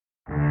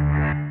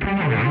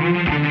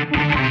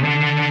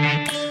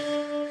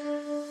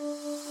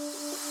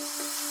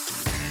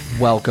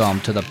Welcome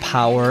to the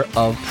Power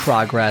of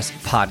Progress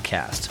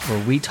podcast,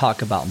 where we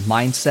talk about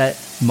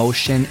mindset,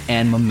 motion,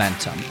 and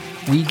momentum.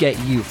 We get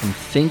you from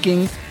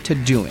thinking to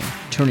doing,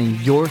 turning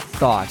your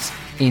thoughts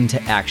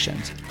into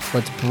actions.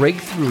 Let's break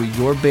through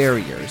your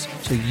barriers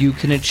so you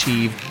can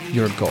achieve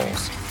your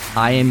goals.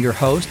 I am your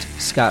host,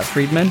 Scott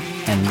Friedman,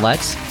 and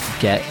let's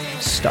get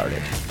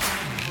started.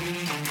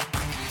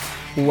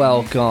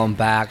 Welcome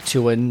back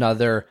to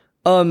another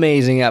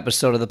amazing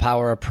episode of the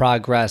Power of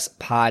Progress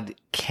podcast.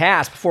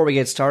 Before we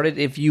get started,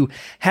 if you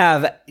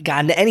have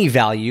gotten any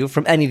value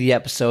from any of the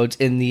episodes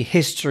in the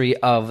history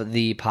of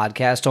the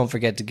podcast, don't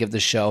forget to give the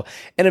show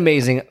an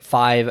amazing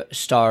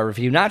 5-star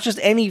review. Not just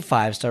any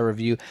 5-star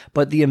review,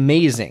 but the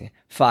amazing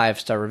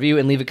 5-star review,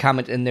 and leave a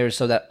comment in there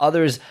so that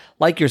others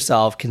like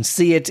yourself can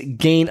see it,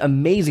 gain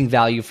amazing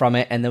value from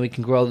it, and then we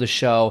can grow the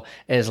show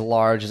as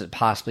large as it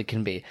possibly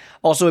can be.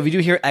 Also, if you do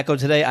hear echo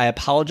today, I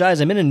apologize.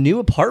 I'm in a new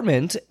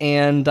apartment,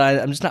 and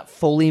I'm just not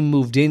fully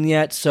moved in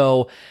yet,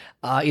 so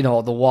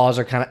the walls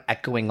are kind of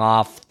echoing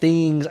off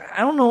things. I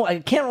don't know. I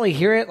can't really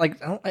hear it.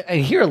 I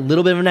hear a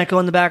little bit of an echo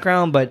in the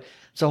background, but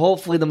so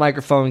hopefully the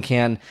microphone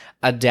can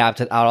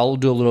adapt it out. I'll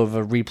do a little of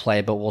a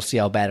replay, but we'll see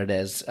how bad it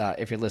is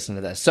if you're listening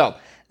to this. So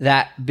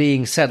that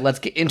being said, let's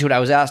get into it. I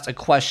was asked a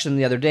question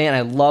the other day, and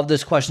I love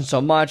this question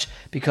so much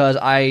because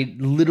I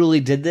literally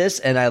did this,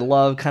 and I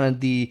love kind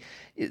of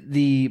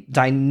the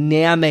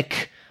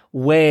dynamic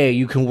way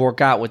you can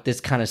work out with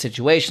this kind of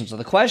situation. So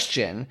the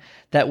question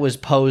that was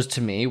posed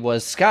to me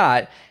was,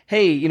 Scott,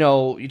 hey,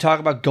 you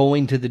talk about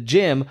going to the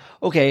gym.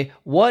 Okay,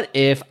 what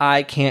if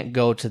I can't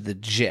go to the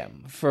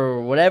gym?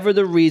 For whatever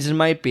the reason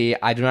might be,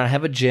 I do not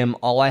have a gym.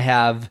 All I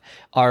have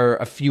are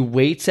a few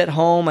weights at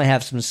home. I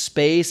have some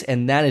space,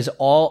 and that is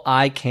all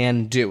I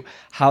can do.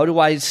 How do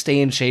I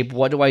stay in shape?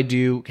 What do I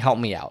do? Help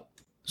me out.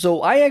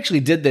 So I actually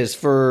did this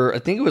for, I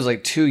think it was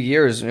like 2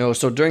 years,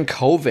 so during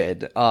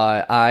COVID,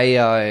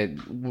 I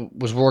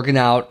was working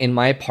out in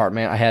my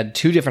apartment. I had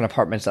 2 different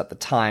apartments at the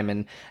time,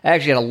 and I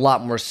actually had a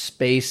lot more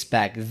space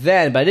back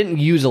then, but I didn't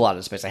use a lot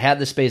of space. I had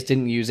the space,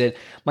 didn't use it.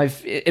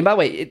 And by the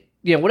way,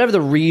 whatever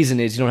the reason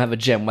is, you don't have a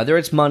gym, whether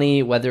it's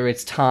money, whether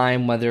it's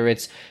time, whether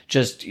it's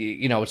just,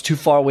 it's too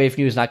far away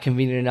from you, it's not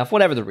convenient enough,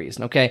 whatever the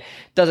reason, okay?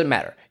 Doesn't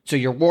matter. So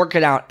you're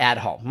working out at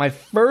home. My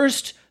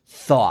first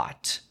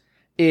thought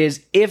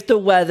is if the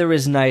weather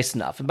is nice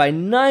enough. And by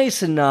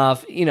nice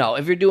enough,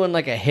 if you're doing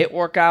like a HIIT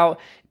workout,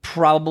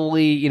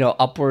 probably,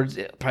 upwards,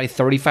 probably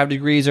 35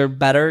 degrees or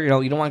better. You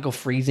don't want to go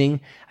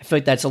freezing. I feel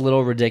like that's a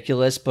little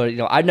ridiculous, but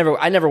I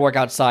never work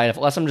outside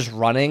unless I'm just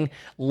running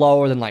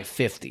lower than like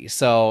 50.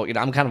 So,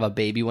 I'm kind of a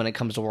baby when it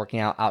comes to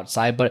working out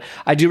outside, but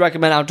I do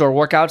recommend outdoor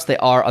workouts. They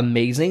are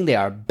amazing. They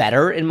are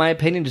better in my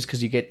opinion, just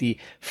because you get the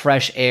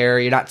fresh air.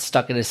 You're not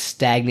stuck in a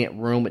stagnant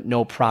room with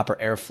no proper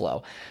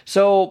airflow.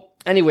 So,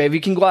 anyway, if you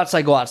can go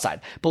outside, go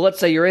outside. But let's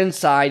say you're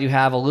inside, you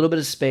have a little bit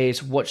of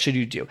space. What should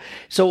you do?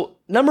 So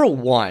number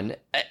one,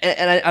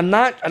 and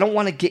I don't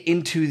want to get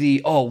into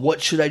the,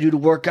 what should I do to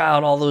work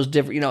out? All those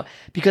different,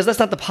 because that's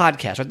not the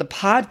podcast, right? The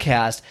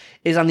podcast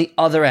is on the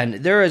other end.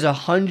 There is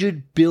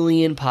 100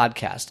 billion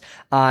podcasts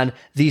on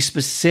the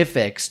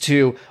specifics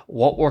to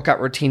what workout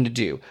routine to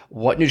do,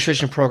 what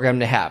nutrition program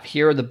to have.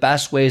 Here are the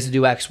best ways to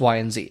do X, Y,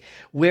 and Z.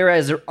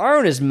 Whereas there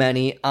aren't as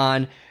many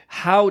on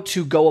how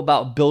to go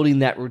about building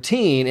that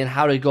routine and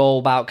how to go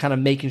about kind of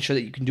making sure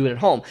that you can do it at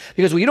home.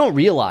 Because what you don't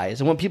realize,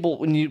 and when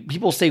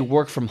people say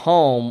work from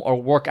home or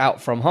work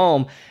out from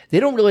home, they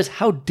don't realize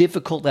how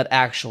difficult that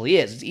actually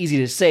is. It's easy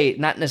to say,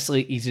 not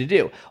necessarily easy to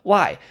do.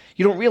 Why?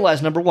 You don't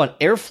realize, number one,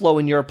 airflow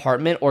in your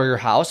apartment or your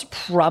house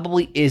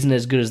probably isn't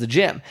as good as the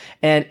gym.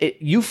 And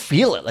you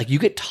feel it. Like you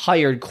get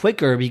tired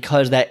quicker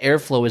because that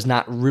airflow is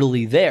not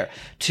really there.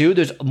 2,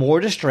 there's more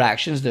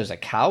distractions. There's a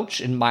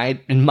couch. In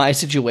my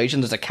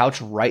situation, there's a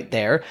couch right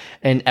there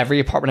in every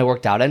apartment I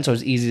worked out in. So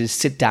it's easy to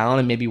sit down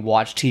and maybe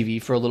watch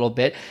TV for a little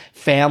bit.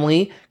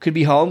 Family could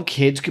be home.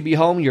 Kids could be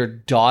home. Your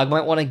dog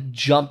might want to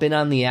jump in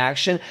on the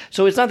action.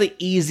 So it's not the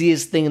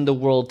easiest thing in the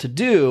world to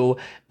do,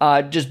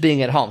 just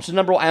being at home. So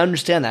number one, I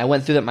understand that. I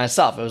went through that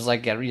myself. It was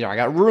like, I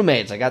got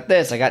roommates, I got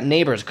this, I got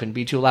neighbors, couldn't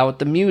be too loud with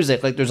the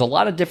music. Like there's a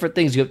lot of different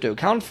things you have to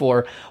account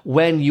for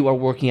when you are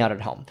working out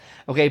at home.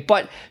 Okay,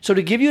 but so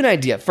to give you an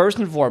idea, first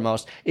and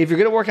foremost, if you're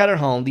going to work out at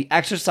home, the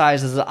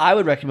exercises that I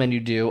would recommend you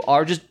do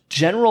are just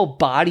general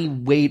body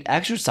weight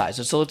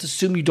exercises. So let's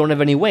assume you don't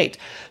have any weight.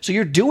 So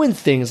you're doing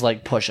things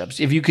like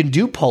push-ups. If you can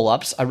do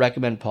pull-ups, I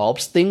recommend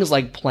pull-ups, things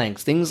like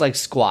planks, things like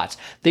squats,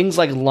 things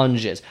like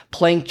lunges,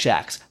 plank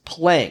jacks,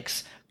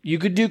 planks. You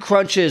could do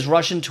crunches,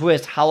 Russian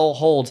twists, hollow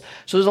holds.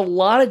 So there's a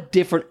lot of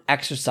different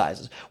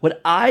exercises.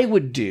 What I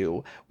would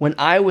do when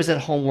I was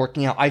at home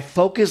working out, I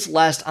focused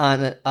less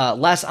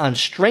on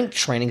strength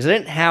training because I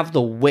didn't have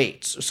the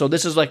weights. So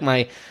this is like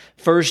my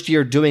first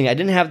year doing it, I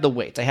didn't have the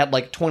weights. I had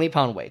like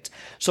 20-pound weights.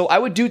 So I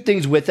would do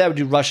things with it. I would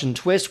do Russian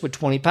twists with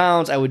 20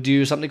 pounds. I would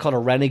do something called a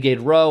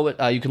renegade row.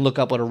 You can look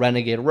up what a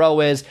renegade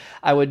row is.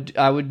 I would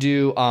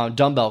do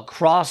dumbbell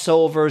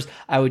crossovers.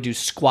 I would do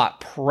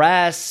squat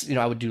press.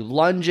 I would do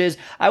lunges.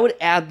 I would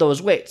add those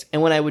weights.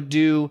 And when I would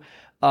do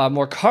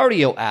more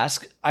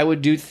cardio-esque, I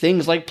would do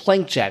things like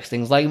plank jacks,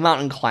 things like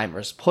mountain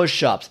climbers,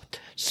 push-ups,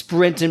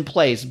 sprint in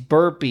place,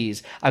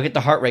 burpees. I'll get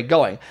the heart rate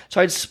going. So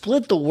I'd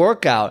split the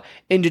workout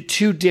into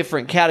two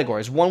different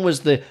categories. One was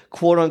the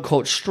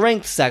quote-unquote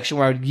strength section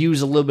where I would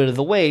use a little bit of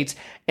the weights,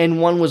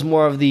 and one was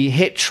more of the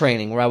HIIT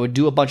training where I would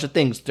do a bunch of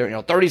things.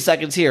 30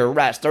 seconds here,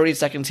 rest, 30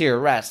 seconds here,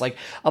 rest, like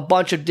a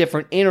bunch of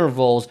different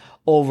intervals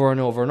over and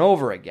over and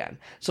over again.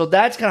 So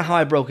that's kind of how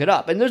I broke it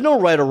up. And there's no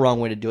right or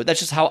wrong way to do it. That's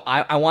just how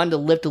I wanted to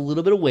lift a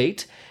little bit of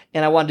weight,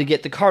 and I wanted to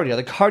get the cardio.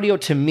 The cardio,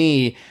 to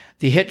me,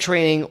 the HIIT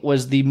training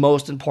was the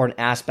most important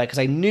aspect because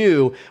I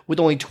knew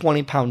with only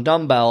 20-pound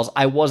dumbbells,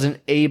 I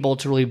wasn't able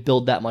to really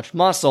build that much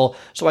muscle.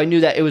 So I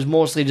knew that it was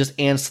mostly just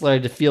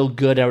ancillary to feel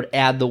good. I would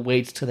add the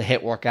weights to the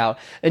HIIT workout.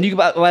 And you,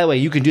 by the way,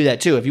 you can do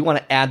that too. If you want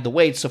to add the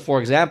weights, so for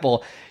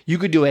example, you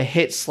could do a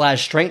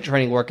HIIT/strength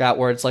training workout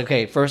where it's like,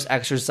 okay, first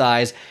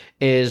exercise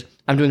is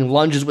I'm doing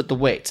lunges with the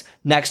weights.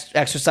 Next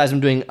exercise, I'm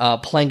doing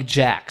plank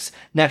jacks.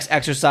 Next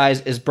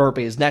exercise is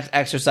burpees. Next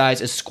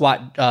exercise is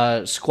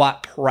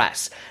squat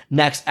press.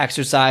 Next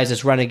exercise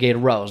is renegade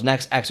rows.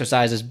 Next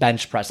exercise is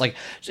bench press.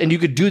 And you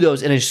could do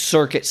those in a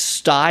circuit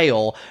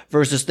style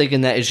versus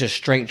thinking that it's just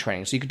strength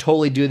training. So you could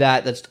totally do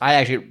that. I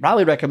actually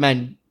probably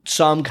recommend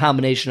some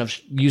combination of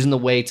using the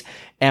weights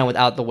and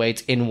without the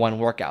weights in one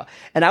workout.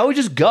 And I would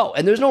just go.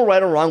 And there's no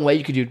right or wrong way.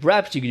 You could do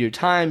reps, you could do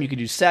time, you could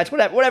do sets,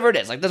 whatever it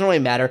is. It doesn't really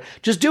matter.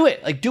 Just do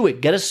it. Do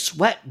it. Get a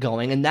sweat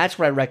going. And that's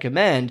what I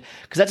recommend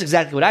because that's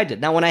exactly what I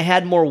did. Now, when I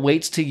had more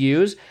weights to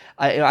use,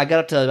 I got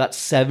up to about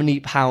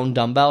 70-pound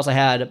dumbbells. What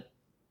did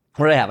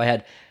I have? I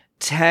had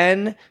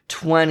 10,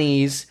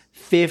 20s,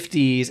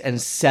 50s and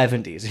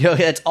 70s.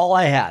 That's all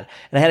I had.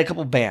 And I had a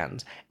couple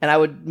bands. And I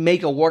would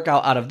make a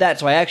workout out of that.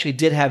 So I actually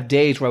did have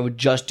days where I would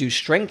just do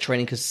strength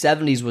training because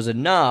 70s was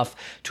enough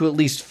to at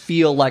least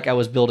feel like I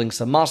was building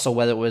some muscle,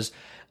 whether it was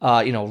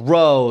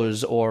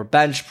rows or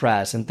bench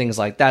press and things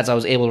like that. So I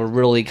was able to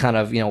really kind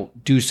of,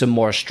 do some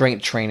more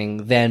strength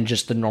training than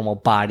just the normal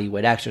body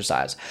weight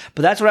exercise.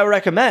 But that's what I would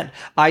recommend.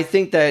 I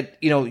think that,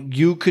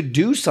 you could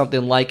do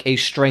something like a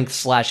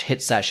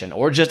strength/HIIT session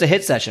or just a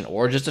HIIT session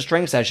or just a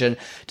strength session,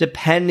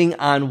 depending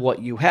on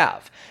what you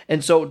have.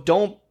 And so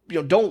don't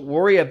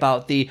worry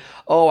about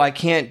I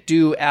can't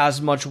do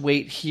as much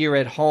weight here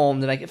at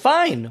home that I can.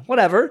 Fine,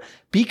 whatever.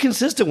 Be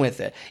consistent with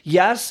it.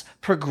 Yes,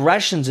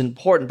 progression's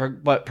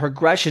important, but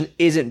progression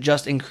isn't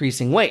just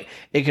increasing weight.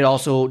 It could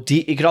also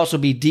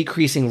be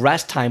decreasing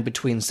rest time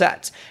between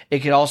sets. It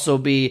could also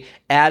be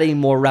adding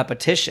more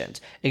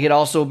repetitions. It could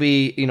also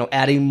be,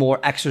 adding more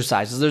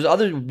exercises. There's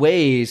other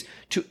ways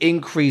to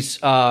increase,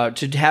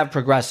 to have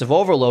progressive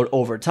overload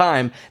over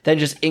time than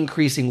just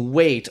increasing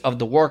weight of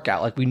the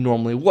workout like we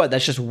normally would.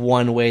 That's just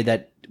one way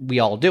that we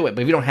all do it.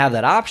 But if you don't have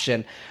that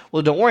option,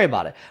 well, don't worry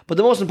about it. But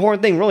the most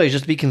important thing really is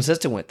just be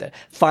consistent with it.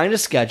 Find a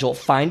schedule,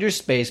 find your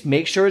space,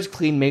 make sure it's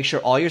clean, make sure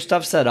all your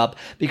stuff's set up,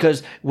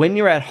 because when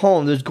you're at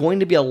home, there's going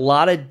to be a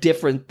lot of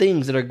different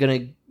things that are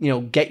going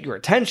to get your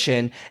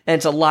attention, and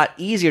it's a lot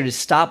easier to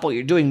stop what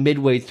you're doing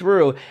midway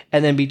through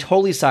and then be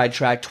totally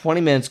sidetracked. 20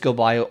 minutes go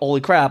by,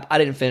 holy crap, I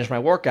didn't finish my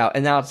workout.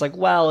 And now it's like,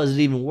 well, is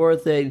it even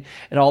worth it?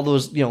 And all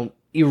those,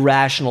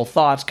 irrational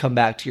thoughts come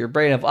back to your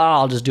brain of,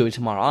 I'll just do it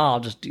tomorrow. I'll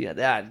just do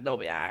that.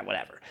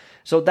 Whatever.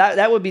 So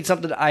that would be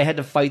something that I had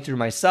to fight through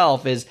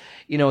myself is,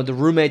 the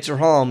roommates are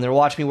home. They're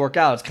watching me work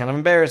out. It's kind of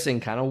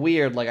embarrassing, kind of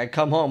weird. I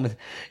come home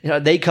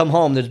and, they come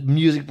home, there's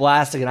music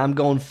blasting and I'm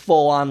going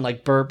full on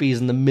burpees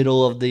in the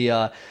middle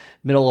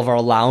of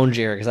our lounge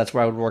area because that's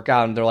where I would work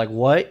out. And they're like,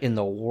 what in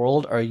the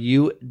world are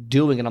you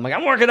doing? And I'm like,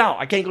 I'm working out.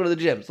 I can't go to the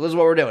gym. So this is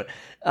what we're doing.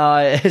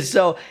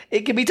 So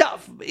it can be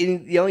tough. You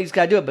just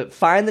got to do it. But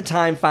find the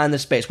time, find the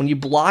space. When you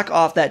block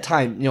off that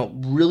time,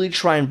 really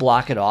try and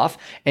block it off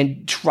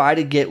and try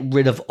to get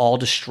rid of all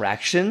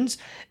distractions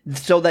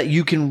so that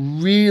you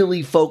can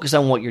really focus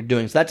on what you're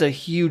doing. So that's a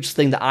huge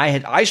thing that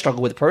I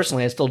struggle with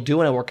personally. I still do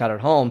when I work out at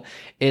home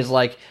is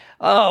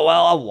oh,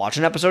 well, I'll watch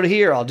an episode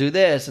here, I'll do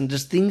this, and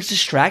just things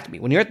distract me.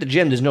 When you're at the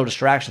gym, there's no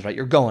distractions, right?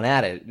 You're going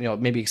at it,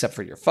 maybe except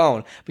for your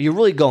phone, but you're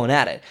really going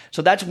at it.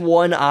 So that's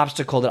one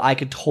obstacle that I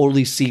could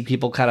totally see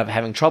people kind of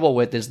having trouble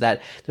with is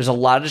that there's a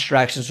lot of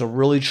distractions, so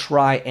really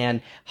try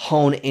and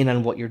hone in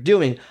on what you're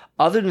doing.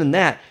 Other than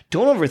that,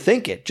 don't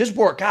overthink it. Just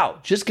work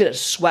out. Just get a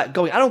sweat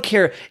going. I don't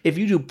care if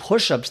you do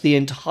push-ups the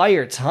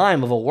entire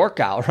time of a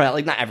workout,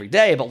 right? Not every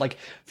day, but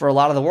for a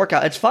lot of the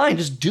workout, it's fine.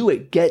 Just do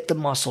it. Get the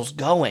muscles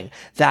going.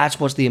 That's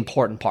what's the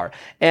important part.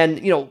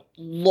 And,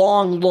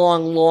 long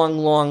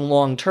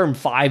term,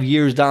 5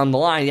 years down the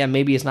line, yeah,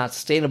 maybe it's not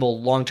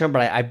sustainable long term,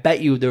 but I bet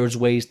you there's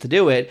ways to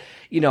do it,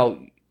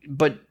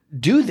 but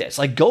do this,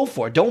 go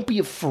for it. Don't be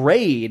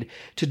afraid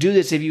to do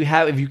this if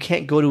you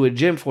can't go to a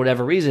gym for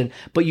whatever reason,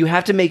 but you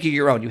have to make it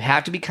your own. You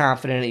have to be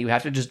confident in it. You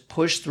have to just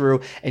push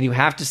through and you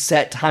have to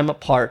set time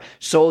apart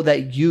so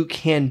that you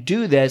can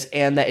do this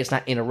and that it's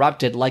not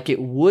interrupted like it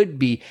would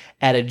be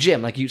at a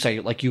gym. Like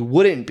you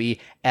wouldn't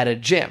be at a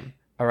gym.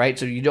 All right.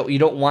 So you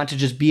don't want to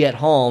just be at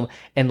home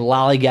and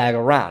lollygag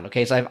around.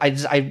 Okay. So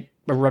I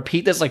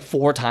repeat this like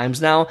 4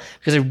 times now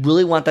because I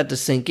really want that to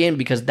sink in,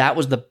 because that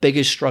was the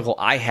biggest struggle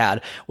I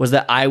had, was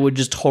that I would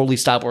just totally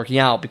stop working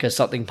out because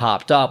something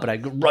popped up and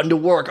I'd run to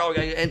work. Oh,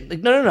 and like,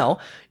 no.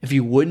 If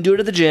you wouldn't do it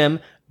at the gym,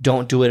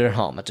 don't do it at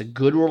home. That's a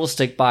good rule to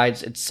stick by.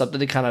 It's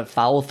something to kind of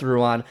follow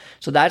through on.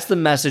 So that's the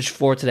message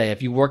for today.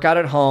 If you work out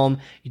at home,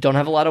 you don't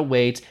have a lot of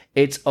weights,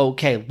 it's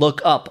okay.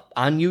 Look up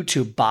on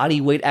YouTube body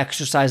weight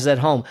exercises at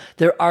home.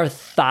 There are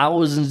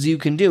thousands you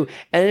can do,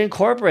 and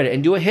incorporate it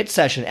and do a HIIT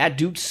session.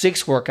 Do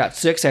 6 workouts,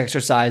 6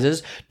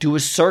 exercises, do a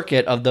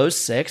circuit of those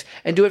 6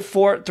 and do it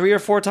 3 or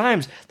 4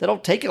 times. That'll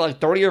take you like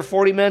 30 or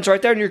 40 minutes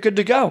right there and you're good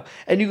to go.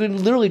 And you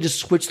can literally just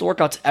switch the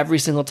workouts every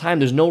single time.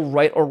 There's no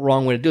right or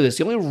wrong way to do this.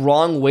 The only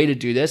wrong way to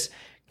do this,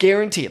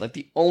 guaranteed, like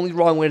the only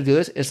wrong way to do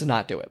this is to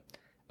not do it.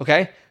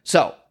 Okay?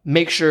 So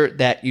make sure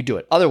that you do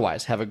it.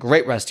 Otherwise, have a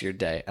great rest of your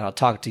day, and I'll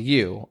talk to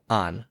you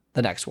on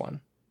the next one.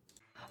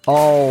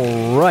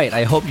 All right.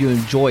 I hope you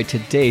enjoyed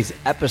today's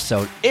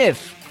episode.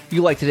 If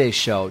you like today's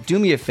show, do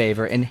me a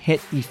favor and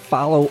hit the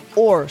follow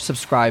or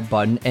subscribe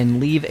button and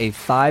leave a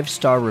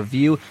 5-star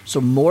review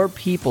so more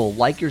people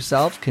like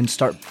yourself can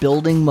start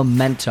building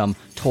momentum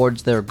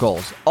towards their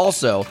goals.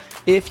 Also,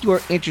 if you are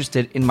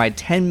interested in my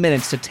 10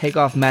 minutes to take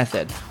off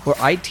method, where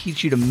I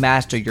teach you to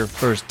master your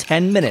first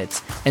 10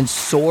 minutes and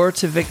soar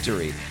to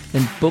victory,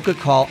 then book a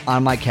call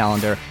on my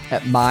calendar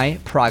at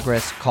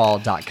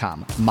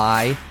myprogresscall.com.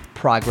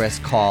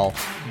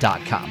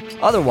 myprogresscall.com.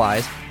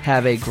 Otherwise,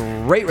 have a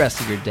great rest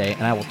of your day,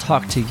 and I will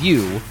talk to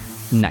you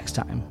next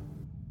time.